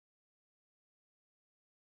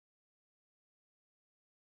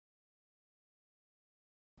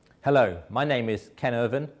Hello, my name is Ken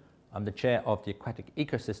Irvine. I'm the chair of the Aquatic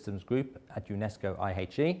Ecosystems Group at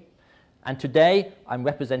UNESCO-IHE. And today I'm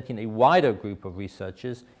representing a wider group of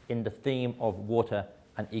researchers in the theme of water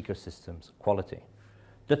and ecosystems quality.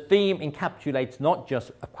 The theme encapsulates not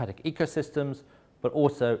just aquatic ecosystems, but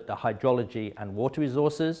also the hydrology and water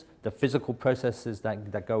resources, the physical processes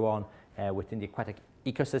that go on within the aquatic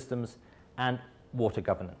ecosystems, and water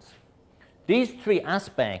governance. These three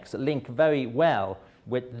aspects link very well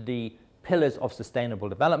with the pillars of sustainable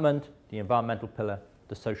development: the environmental pillar,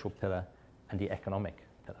 the social pillar, and the economic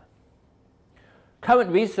pillar. Current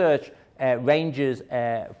research ranges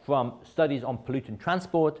from studies on pollutant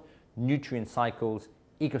transport, nutrient cycles,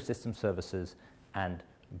 ecosystem services, and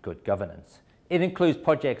good governance. It includes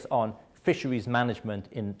projects on fisheries management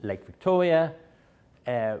in Lake Victoria,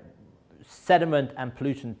 sediment and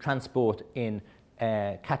pollutant transport in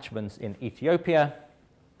catchments in Ethiopia,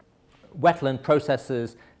 wetland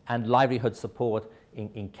processes and livelihood support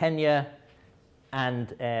in Kenya, and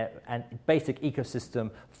basic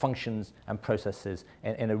ecosystem functions and processes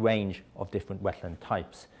in a range of different wetland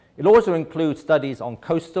types. It also includes studies on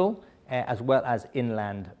coastal as well as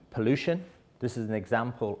inland pollution. This is an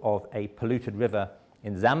example of a polluted river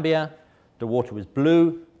in Zambia. The water is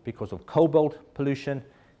blue because of cobalt pollution,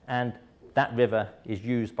 and that river is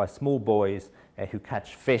used by small boys who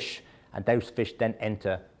catch fish, and those fish then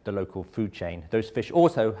enter the local food chain. Those fish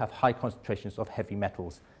also have high concentrations of heavy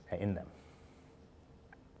metals in them.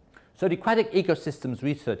 So the aquatic ecosystems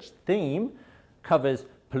research theme covers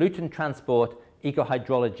pollutant transport,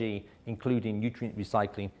 ecohydrology, including nutrient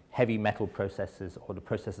recycling, heavy metal processes, or the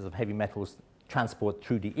processes of heavy metals transport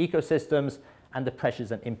through the ecosystems, and the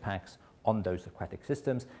pressures and impacts on those aquatic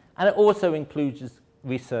systems. And it also includes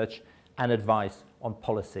research and advice on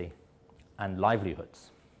policy and livelihoods.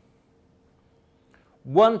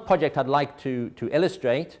 One project I'd like to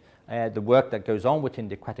illustrate the work that goes on within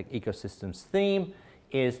the aquatic ecosystems theme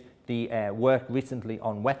is the work recently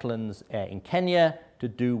on wetlands in Kenya to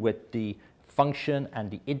do with the function and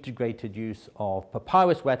the integrated use of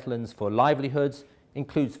papyrus wetlands for livelihoods.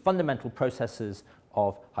 Includes fundamental processes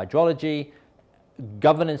of hydrology,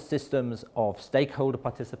 governance systems of stakeholder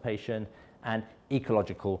participation, and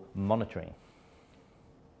ecological monitoring.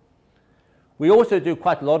 We also do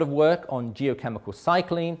quite a lot of work on geochemical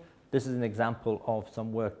cycling. This is an example of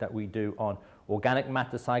some work that we do on organic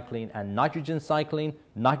matter cycling and nitrogen cycling.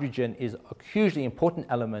 Nitrogen is a hugely important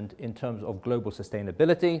element in terms of global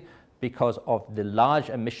sustainability because of the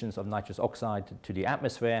large emissions of nitrous oxide to the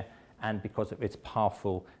atmosphere and because of its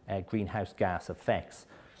powerful greenhouse gas effects.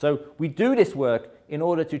 So we do this work in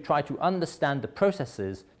order to try to understand the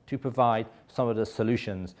processes to provide some of the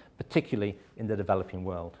solutions, particularly in the developing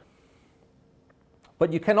world.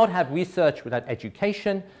 But you cannot have research without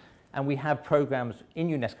education, and we have programs in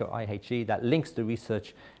UNESCO-IHE that links the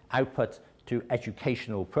research output to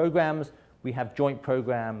educational programs. We have joint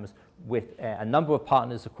programs with a number of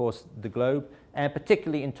partners across the globe, and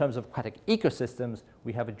particularly in terms of aquatic ecosystems,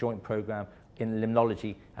 we have a joint program in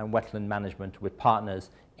limnology and wetland management with partners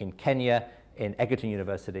in Kenya, in Egerton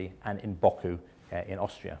University, and in Boku in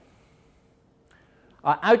Austria.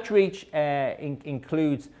 Our outreach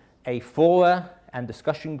includes a fora and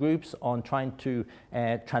discussion groups on trying to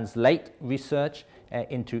translate research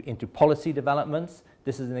into policy developments.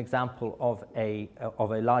 This is an example of a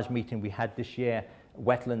large meeting we had this year,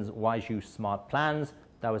 Wetlands Wise Use Smart Plans,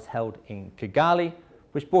 that was held in Kigali,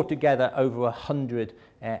 which brought together over 100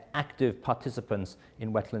 active participants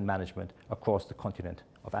in wetland management across the continent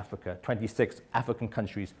of Africa. 26 African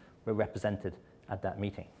countries were represented at that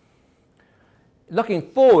meeting. Looking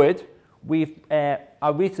forward, we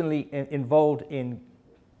are recently involved in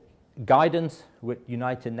guidance with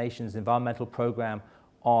United Nations Environmental Programme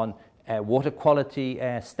on water quality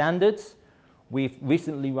standards. We've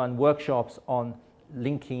recently run workshops on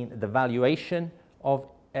linking the valuation of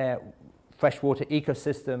freshwater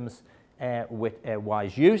ecosystems with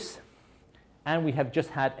wise use. And we have just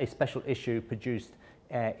had a special issue produced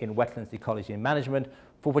in Wetlands Ecology and Management,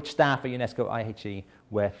 for which staff at UNESCO-IHE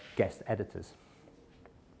were guest editors.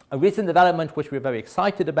 A recent development which we're very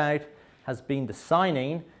excited about has been the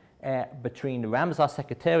signing between the Ramsar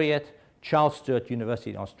Secretariat, Charles Sturt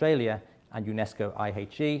University in Australia, and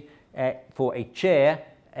UNESCO-IHE for a chair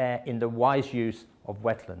in the wise use of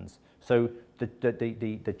wetlands. So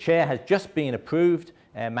the chair has just been approved.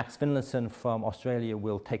 Max Finlayson from Australia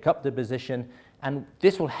will take up the position, and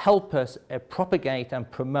this will help us propagate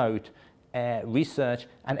and promote research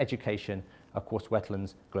and education across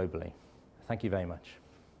wetlands globally. Thank you very much.